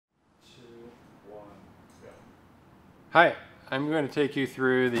Hi, I'm going to take you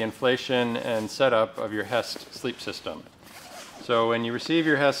through the inflation and setup of your HEST Sleep System. So when you receive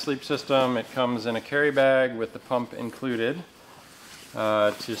your HEST Sleep System, it comes in a carry bag with the pump included.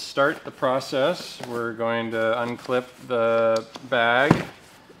 To start the process, we're going to unclip the bag,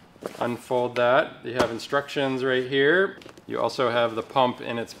 unfold that. You have instructions right here. You also have the pump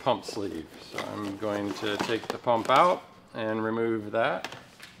in its pump sleeve. So I'm going to take the pump out and remove that.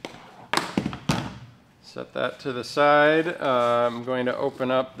 Set that to the side. I'm going to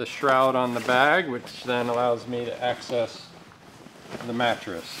open up the shroud on the bag, which then allows me to access the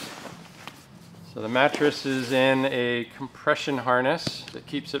mattress. So the mattress is in a compression harness that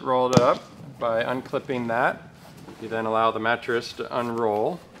keeps it rolled up. By unclipping that, you then allow the mattress to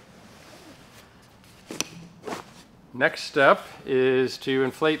unroll. Next step is to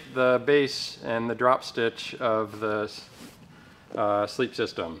inflate the base and the drop stitch of the sleep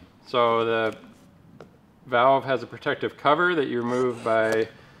system. So the valve has a protective cover that you remove by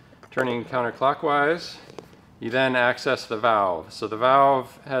turning counterclockwise. You then access the valve. So the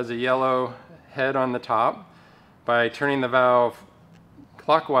valve has a yellow head on the top. By turning the valve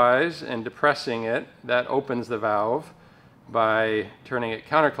clockwise and depressing it, that opens the valve. By turning it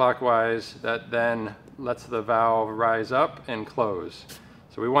counterclockwise, that then lets the valve rise up and close.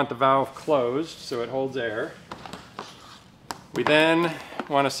 So we want the valve closed so it holds air. We then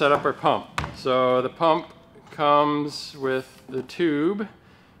want to set up our pump. So the pump comes with the tube.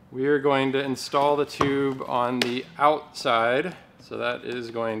 We are going to install the tube on the outside. So that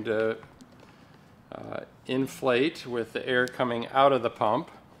is going to inflate with the air coming out of the pump.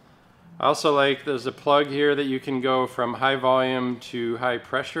 I also like there's a plug here that you can go from high volume to high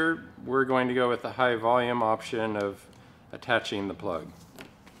pressure. We're going to go with the high volume option of attaching the plug.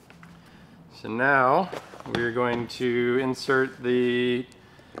 So now we're going to insert the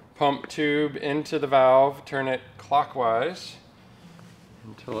pump tube into the valve, turn it clockwise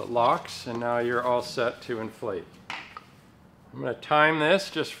until it locks, and now you're all set to inflate. I'm going to time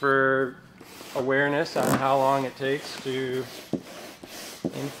this just for awareness on how long it takes to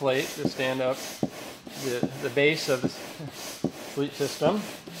inflate, to stand up the base of the sleep system.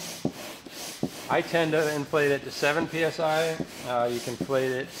 I tend to inflate it to 7 psi. You can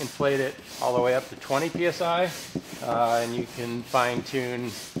inflate it all the way up to 20 psi, and you can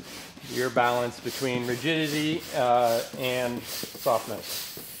fine-tune your balance between rigidity and softness.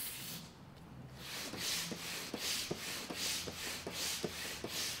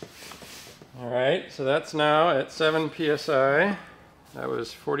 All right, so that's now at 7 psi. That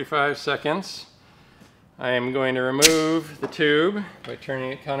was 45 seconds. I am going to remove the tube by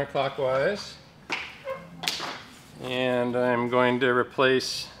turning it counterclockwise. And I'm going to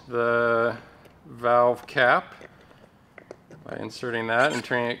replace the valve cap by inserting that and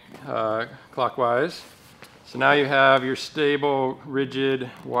turning it clockwise. So now you have your stable, rigid,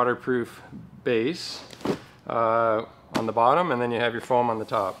 waterproof base on the bottom, and then you have your foam on the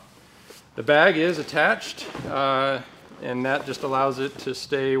top. The bag is attached, and that just allows it to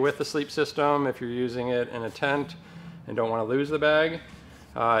stay with the sleep system if you're using it in a tent and don't want to lose the bag.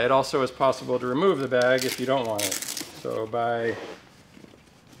 It also is possible to remove the bag if you don't want it. So by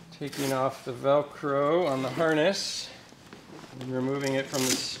taking off the Velcro on the harness and removing it from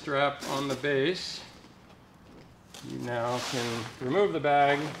the strap on the base, you now can remove the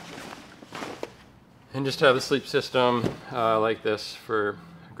bag and just have the sleep system like this for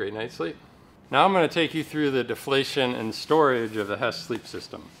a great night's sleep. Now I'm going to take you through the deflation and storage of the HEST Sleep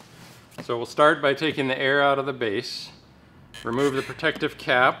System. So we'll start by taking the air out of the base, remove the protective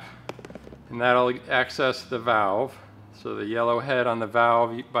cap, and that'll access the valve. So the yellow head on the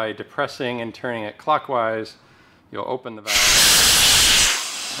valve, by depressing and turning it clockwise, you'll open the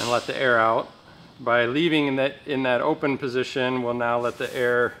valve and let the air out. By leaving in that open position, we'll now let the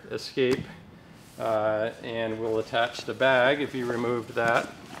air escape, and we'll attach the bag if you removed that.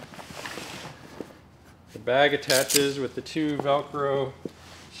 The bag attaches with the two Velcro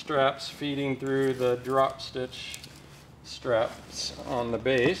straps feeding through the drop stitch straps on the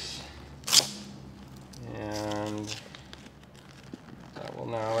base. And that will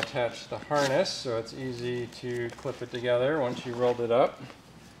now attach the harness, so it's easy to clip it together once you rolled it up.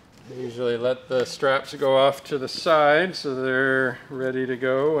 I usually let the straps go off to the side so they're ready to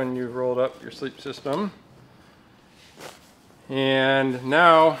go when you've rolled up your sleep system. And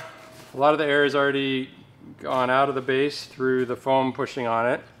now a lot of the air is already gone out of the base through the foam pushing on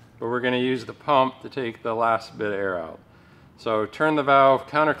it, but we're going to use the pump to take the last bit of air out. So turn the valve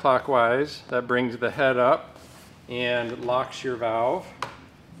counterclockwise. That brings the head up and locks your valve.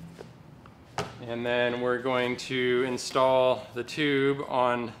 And then we're going to install the tube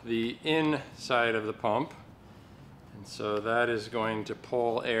on the inside of the pump. And so that is going to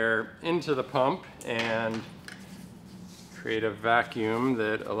pull air into the pump and create a vacuum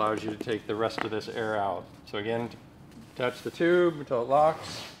that allows you to take the rest of this air out. So again, attach the tube until it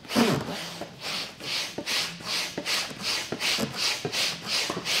locks.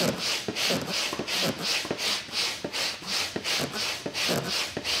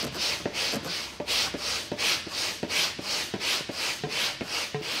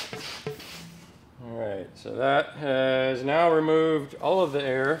 Alright, so that has now removed all of the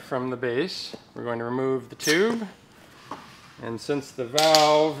air from the base. We're going to remove the tube. And since the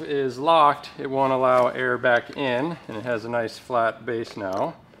valve is locked, it won't allow air back in, and it has a nice flat base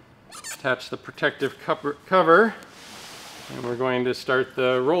now. Attach the protective cover, and we're going to start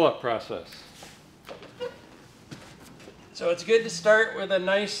the roll-up process. So it's good to start with a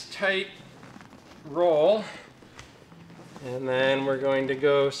nice tight roll, and then we're going to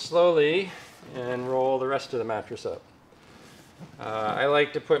go slowly and roll the rest of the mattress up. I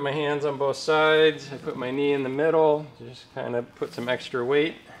like to put my hands on both sides. I put my knee in the middle, just kind of put some extra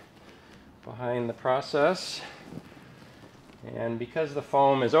weight behind the process. And because the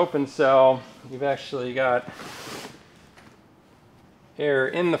foam is open cell, we've actually got air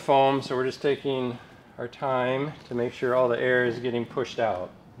in the foam, so we're just taking our time to make sure all the air is getting pushed out.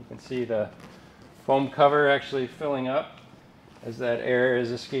 You can see the foam cover actually filling up as that air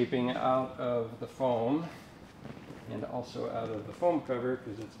is escaping out of the foam, and also out of the foam cover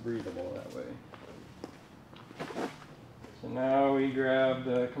because it's breathable that way. So now we grab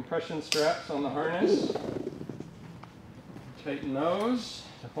the compression straps on the harness, tighten those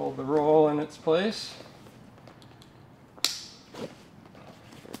to hold the roll in its place.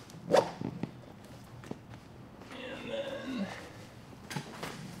 And then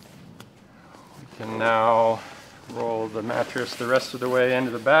we can now roll the mattress the rest of the way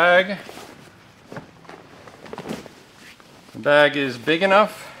into the bag. The bag is big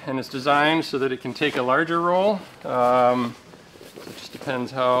enough and it's designed so that it can take a larger roll. So it just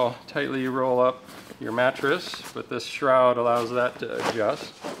depends how tightly you roll up your mattress, but this shroud allows that to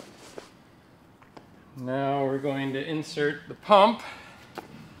adjust. Now we're going to insert the pump.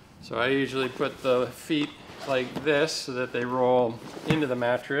 So I usually put the feet like this so that they roll into the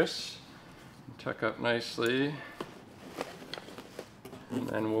mattress. Tuck up nicely. And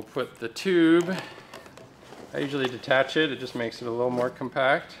then we'll put the tube. I usually detach it, it just makes it a little more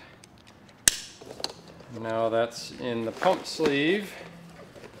compact. Now that's in the pump sleeve.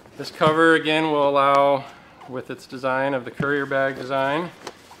 This cover again will allow, with its design of the courier bag design,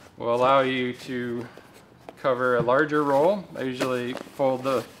 will allow you to cover a larger roll. I usually fold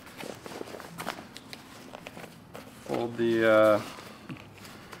it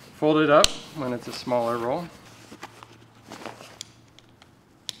up when it's a smaller roll.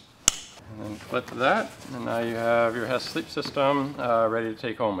 And then flip that, and now you have your HEST Sleep System ready to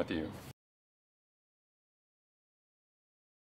take home with you.